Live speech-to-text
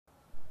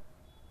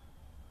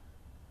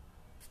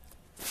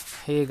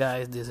Hey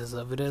guys, this is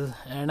Aviral,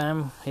 and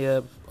I'm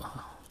here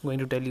going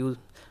to tell you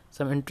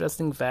some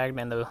interesting fact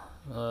and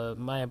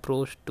my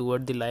approach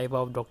toward the life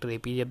of Dr.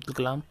 APJ Abdul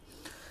Kalam.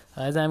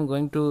 As I'm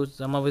going to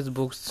some of his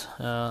books,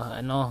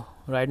 right now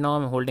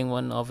I'm holding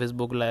one of his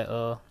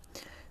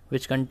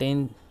which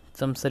contain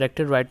some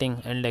selected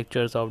writing and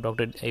lectures of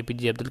Dr.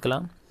 APJ Abdul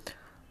Kalam.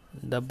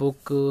 The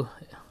book,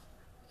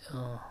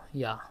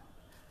 yeah,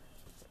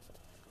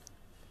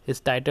 is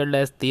titled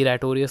as The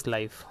Ratorious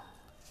Life.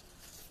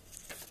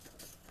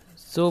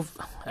 So,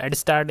 at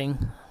starting,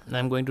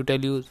 I'm going to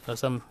tell you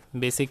some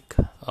basic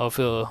of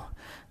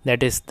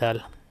that is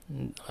a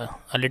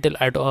little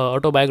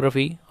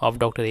autobiography of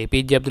Dr.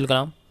 APJ Abdul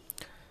Kalam.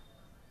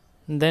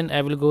 Then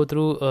I will go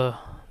through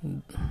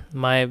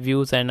my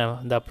views and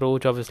the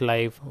approach of his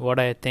life, what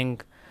I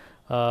think,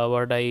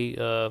 what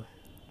I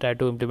try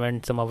to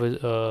implement some of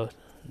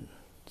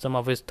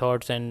his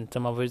thoughts and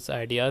some of his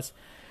ideas,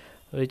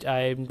 which I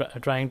am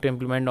trying to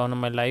implement on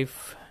my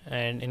life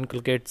and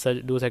inculcate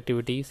such those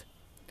activities.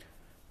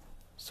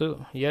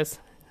 So yes,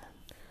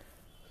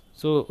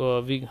 we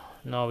are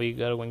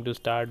going to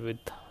start with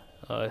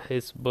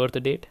his birth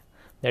date,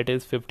 that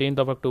is 15th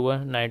of October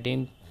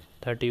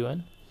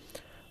 1931.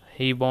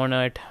 He born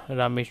at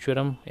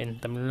Rameshwaram in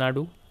Tamil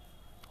Nadu,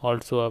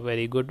 also a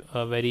very good,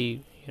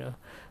 very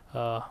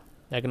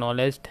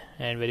acknowledged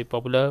and very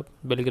popular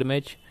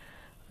pilgrimage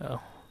uh,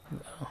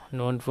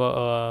 known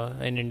for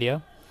in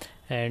India.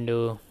 And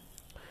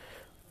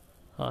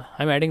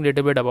I'm adding a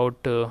little bit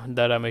about the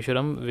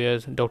Rameshwaram where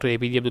Dr.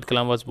 APJ Abdul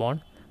Kalam was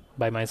born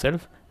by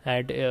myself.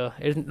 And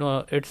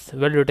it's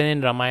well written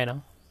in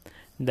Ramayana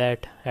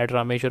that at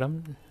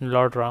Rameshwaram,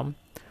 Lord Ram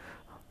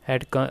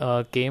had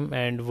came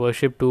and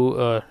worshipped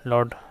to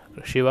Lord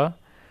Shiva,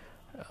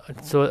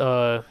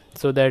 so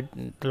that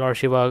Lord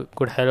Shiva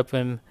could help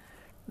him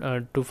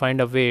to find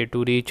a way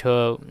to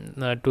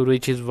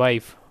reach his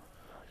wife,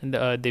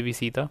 Devi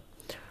Sita,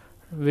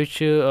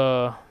 which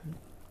uh,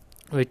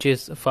 which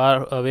is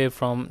far away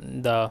from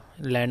the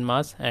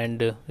landmass,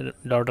 and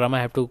Lord Rama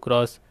have to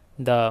cross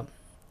the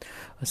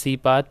sea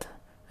path,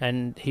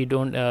 and he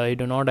do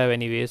not have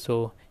any way,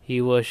 so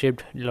he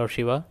worshipped Lord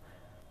Shiva,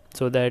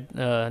 so that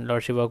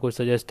Lord Shiva could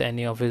suggest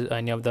any of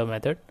the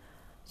method.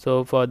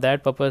 So for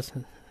that purpose,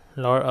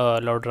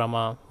 Lord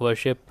Rama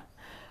worship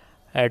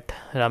at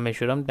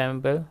Rameshwaram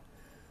temple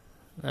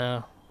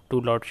to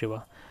Lord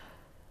Shiva.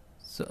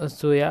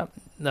 So yeah,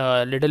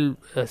 a little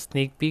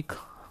sneak peek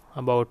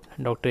about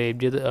Dr.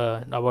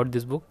 APJ, about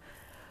this book.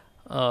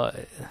 Uh,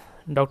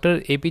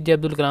 Dr. APJ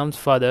Abdul Kalam's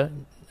father,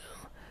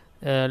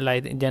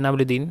 like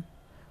Janaluddin,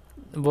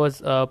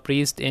 was a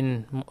priest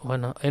in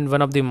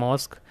one of the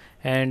mosque,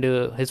 and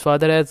his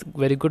father has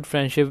very good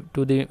friendship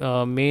to the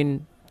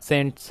main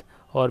saints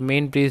or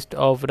main priest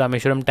of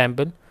Rameshwaram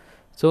temple.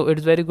 So it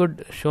is very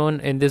good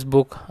shown in this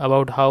book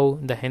about how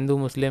the Hindu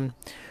Muslim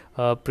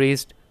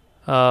priest,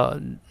 uh,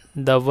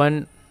 the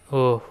one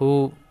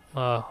who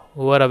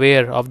are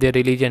aware of their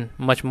religion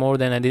much more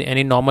than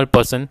any normal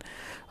person,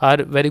 are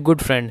very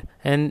good friend,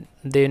 and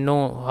they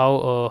know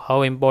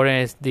how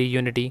important is the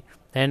unity,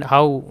 and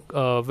how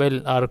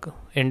well our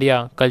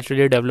India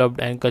culturally developed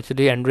and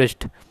culturally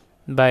enriched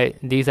by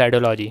this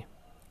ideology.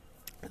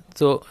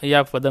 So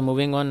yeah, further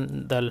moving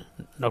on the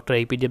Dr.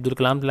 APJ Abdul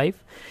Kalam's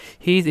life,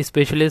 he is a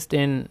specialist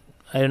in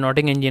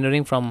aeronautic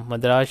engineering from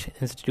Madras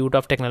Institute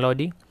of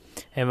Technology,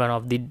 and one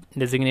of the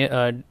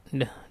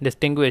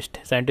distinguished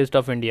scientists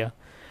of India,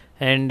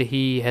 and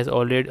he has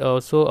already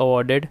also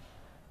awarded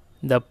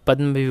the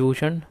Padma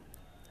Bhushan,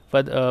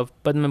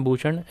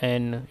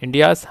 and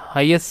India's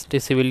highest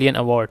civilian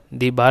award,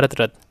 the Bharat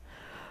Ratna.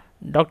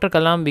 Dr.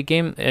 Kalam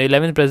became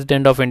 11th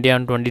President of India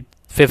on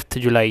 25th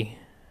July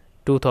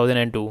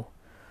 2002.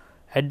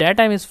 At that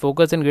time, his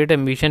focus and great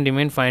ambition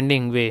remained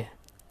finding way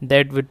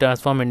that would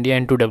transform India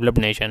into developed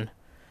nation.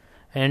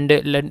 And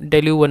let me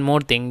tell you one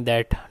more thing,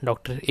 that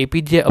Dr.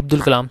 APJ Abdul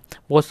Kalam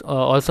was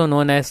also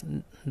known as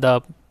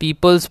the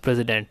People's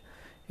President.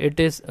 It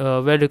is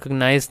well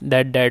recognized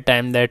that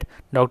time that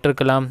Dr.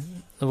 Kalam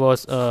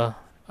was a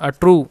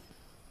true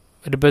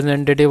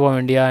representative of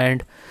India,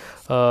 and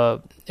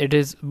it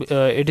is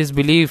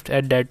believed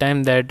at that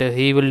time that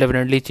he will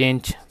definitely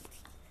change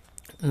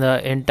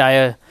the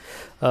entire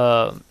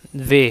uh,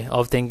 way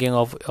of thinking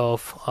of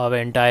our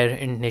entire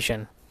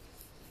nation.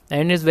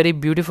 And it's very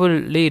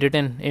beautifully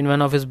written in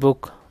one of his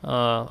book,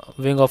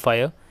 Wing of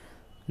Fire,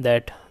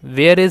 that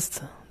where there is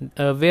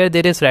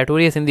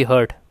Ratorious in the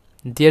heart,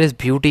 there is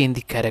beauty in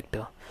the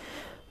character.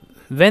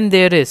 When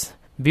there is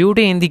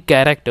beauty in the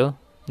character,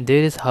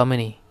 there is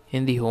harmony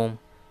in the home.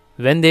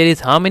 When there is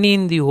harmony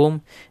in the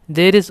home,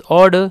 there is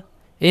order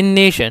in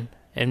nation.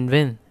 And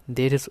when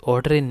there is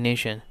order in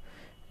nation,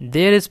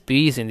 there is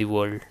peace in the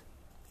world.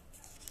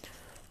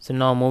 So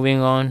now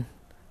moving on,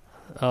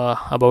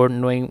 about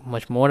knowing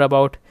much more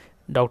about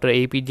Dr.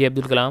 APJ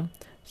Abdul Kalam.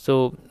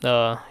 So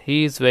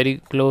he is very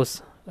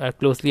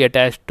closely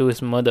attached to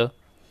his mother,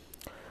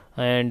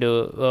 and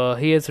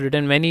he has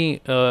written many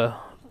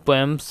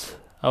poems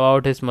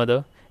about his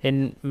mother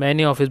in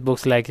many of his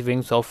books like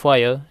Wings of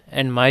Fire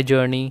and My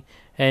Journey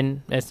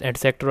and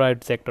etc.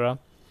 etc.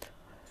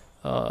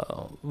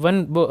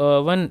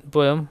 One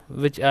poem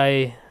which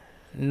I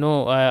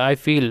know I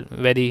feel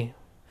very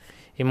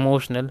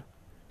emotional,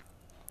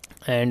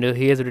 and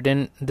he has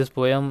written this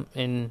poem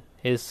in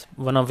his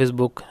one of his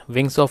book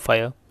Wings of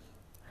Fire.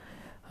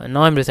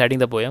 Now I'm reciting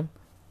the poem.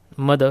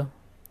 Mother,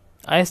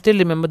 I still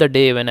remember the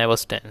day when I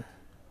was 10,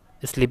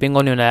 sleeping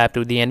on your lap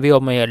to the envy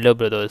of my elder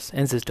brothers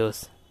and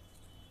sisters.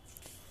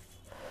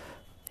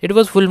 It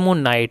was full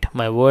moon night,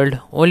 my world,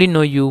 only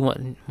know you,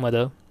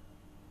 mother,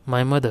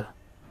 my mother.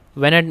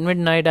 When at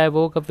midnight I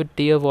woke up with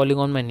tears falling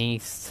on my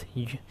knees,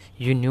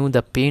 you knew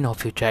the pain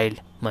of your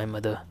child, my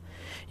mother.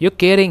 Your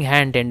caring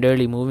hand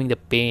tenderly moving the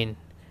pain,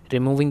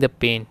 removing the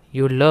pain.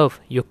 Your love,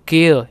 your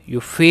care,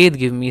 your faith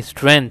give me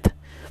strength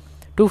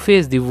to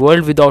face the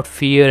world without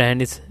fear,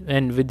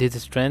 and with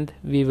his strength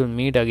we will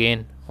meet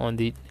again on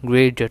the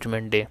great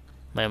judgment day,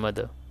 my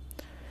mother.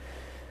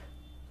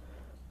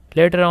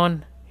 Later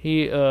on,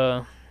 he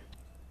I'm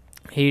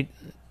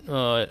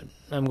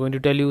going to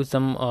tell you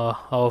some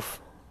of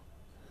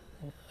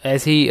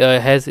as he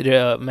has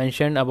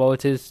mentioned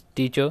about his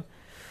teacher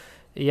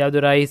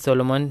Yadurai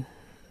Solomon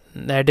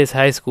at his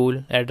high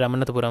school at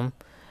Ramanathapuram,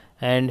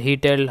 and he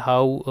tell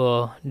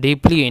how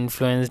deeply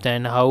influenced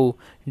and how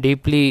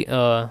deeply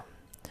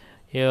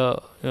yeah,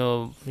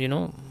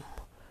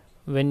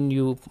 when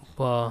you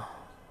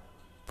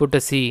put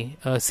a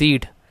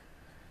seed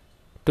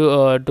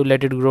to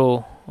let it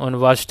grow on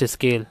vast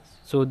scale.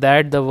 So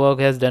that the work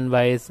has done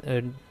by his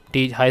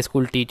high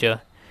school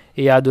teacher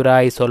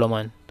Yadurai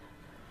Solomon.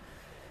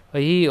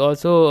 He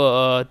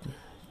also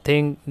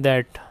think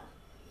that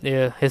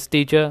his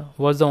teacher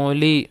was the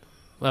only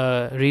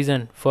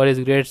reason for his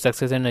great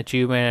success and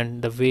achievement,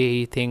 and the way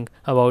he think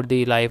about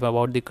the life,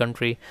 about the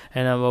country,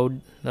 and about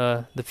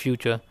the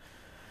future.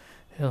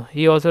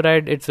 He also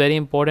write it's very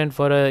important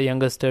for a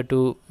youngster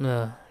to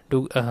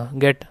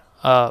get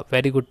a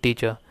very good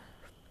teacher,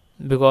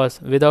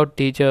 because without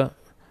teacher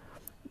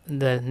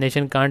the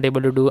nation can't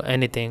able to do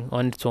anything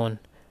on its own.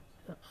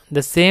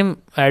 The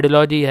same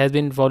ideology has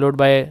been followed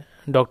by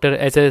Dr.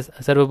 S.S.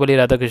 Sarvapalli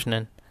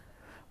Radhakrishnan,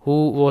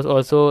 who was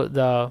also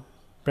the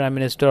Prime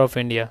Minister of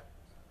India.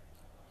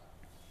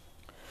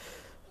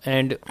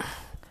 And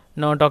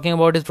now talking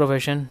about his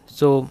profession,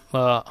 so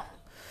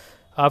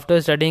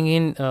after studying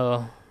in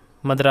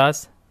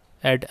Madras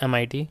at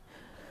MIT,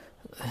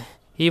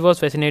 he was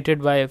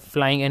fascinated by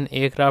flying and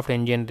aircraft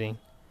engineering,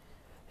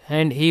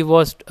 and he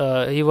was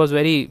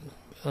very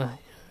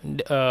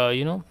uh,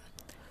 you know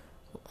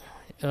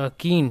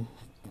keen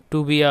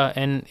to be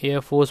an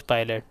Air Force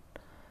pilot,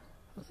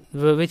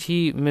 which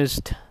he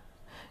missed,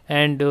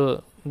 and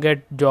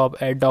get job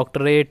at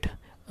Doctorate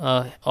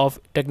of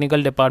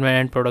Technical Department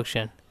and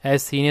Production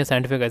as senior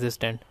scientific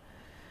assistant.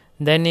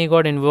 Then he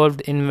got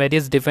involved in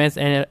various defense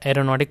and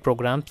aeronautic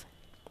programs.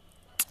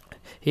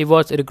 He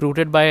was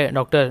recruited by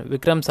Dr.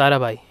 Vikram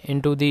Sarabhai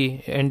into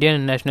the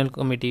Indian National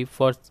Committee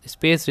for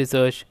Space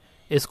Research,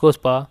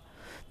 ISCOSPA,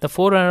 the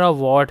forerunner of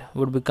what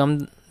would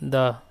become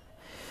the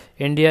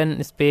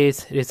Indian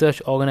Space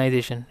Research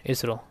Organization,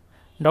 ISRO.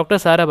 Dr.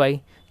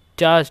 Sarabhai,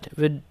 charged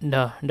with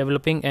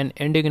developing an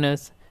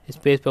indigenous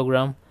space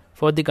program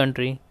for the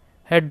country,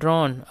 had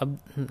drawn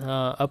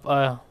up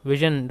a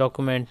vision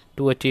document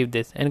to achieve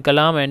this, and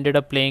Kalam ended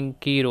up playing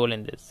key role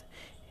in this.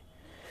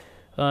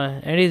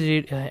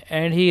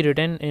 And he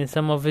written in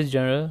some of his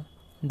journal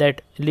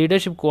that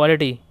leadership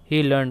quality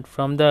he learned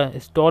from the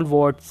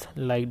stalwarts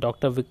like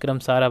Dr.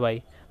 Vikram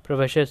Sarabhai,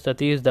 Professor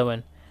Satish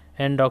Dhawan,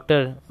 and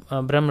Dr.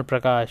 Brahma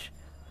Prakash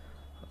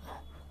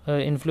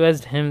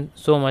influenced him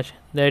so much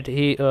that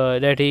he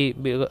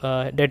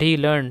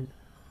learned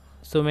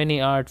so many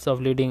arts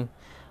of leading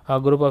a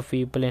group of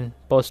people in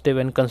positive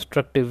and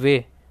constructive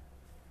way.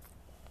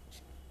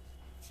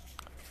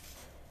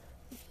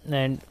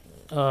 And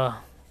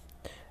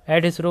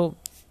at ISRO,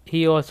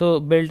 he also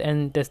built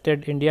and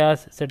tested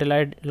India's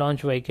satellite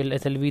launch vehicle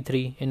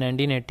SLV-3 in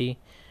 1980,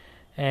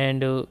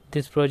 and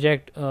this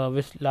project,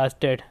 which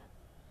lasted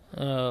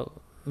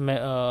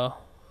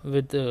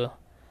with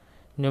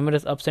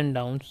numerous ups and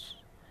downs.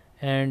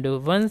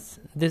 And once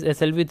this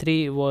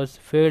SLV-3 was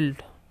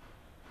failed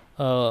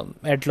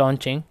at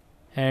launching,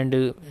 and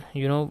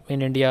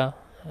in India,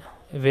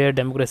 where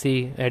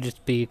democracy at its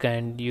peak,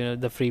 and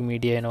the free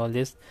media and all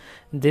this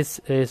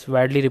is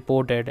widely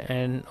reported,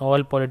 and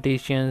all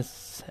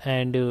politicians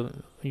and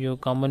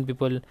common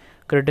people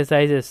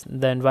criticizes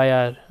then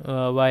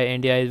why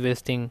India is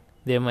wasting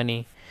their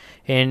money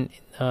in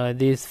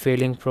these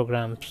failing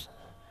programs.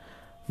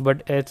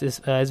 But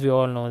as we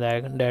all know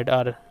that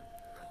our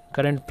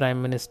current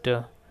Prime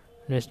Minister,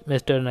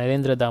 Mr.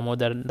 Narendra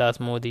Damodar Das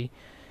Modi,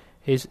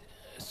 is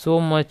so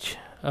much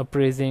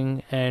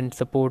appraising and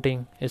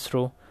supporting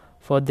ISRO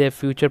for their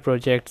future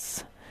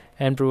projects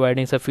and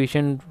providing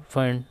sufficient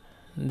fund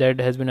that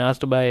has been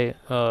asked by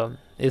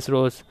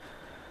ISRO's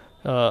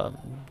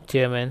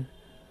chairman.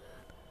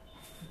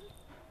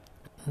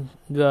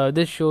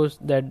 This shows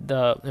that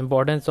the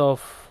importance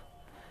of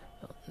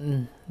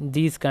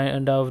these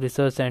kind of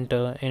research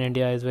center in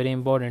India is very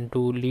important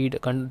to lead a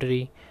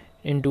country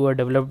into a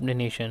developed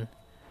nation.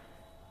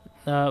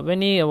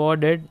 When he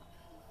awarded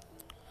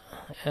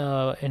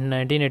in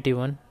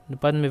 1981 the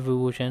Padma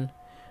Vibhushan,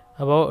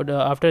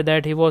 after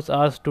that he was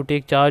asked to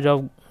take charge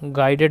of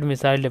guided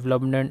missile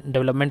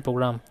development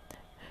program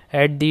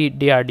at the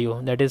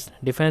DRDO, that is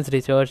Defense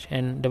Research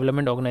and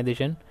Development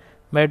Organization,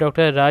 by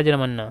Dr. Raj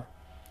Ramanna.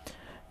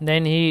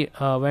 Then he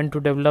went to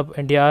develop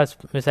India's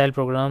missile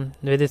program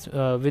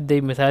with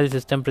the missile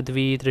system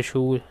Prithvi,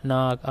 Trishul,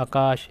 Nag,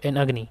 Akash, and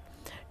Agni.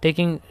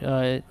 Taking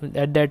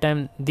at that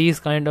time, these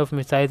kind of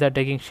missiles are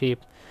taking shape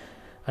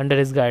under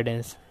his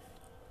guidance.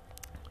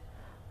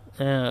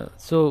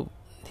 So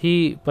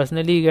he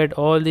personally get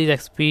all these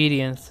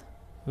experience,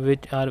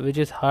 which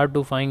is hard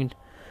to find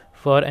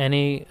for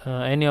any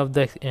of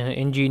the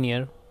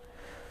engineer.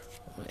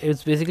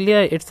 It's basically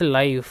it's a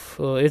life,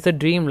 it's a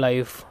dream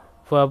life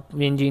for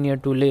an engineer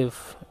to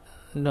live,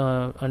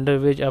 under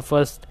which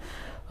first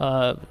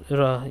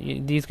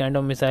these kind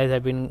of missiles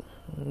have been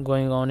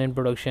going on in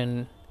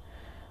production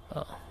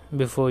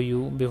before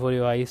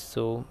your eyes.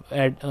 So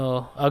at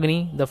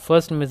Agni, the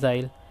first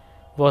missile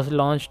was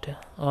launched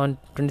on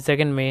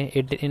 22nd May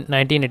in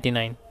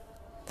 1989.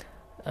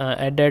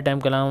 At that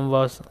time, Kalam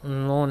was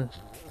known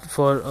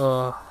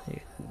for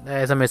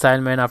as a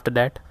missile man. After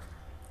that,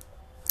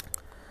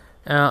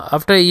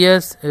 after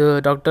years,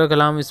 Dr.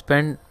 Kalam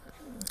spent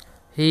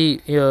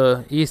he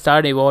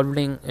started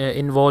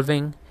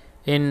involving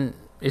in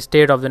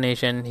state of the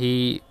nation.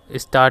 He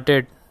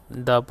started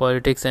the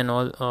politics and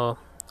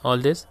all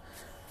this.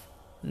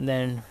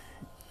 Then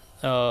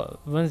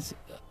once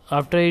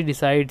after he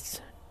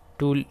decides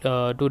to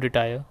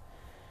retire,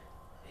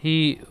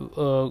 he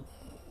go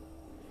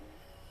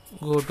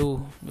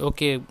to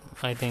okay.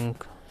 I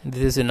think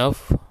this is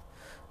enough.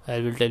 I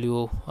will tell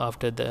you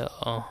after the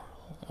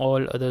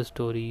all other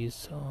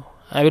stories.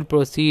 I will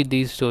proceed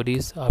these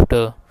stories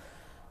after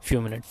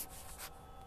few minutes.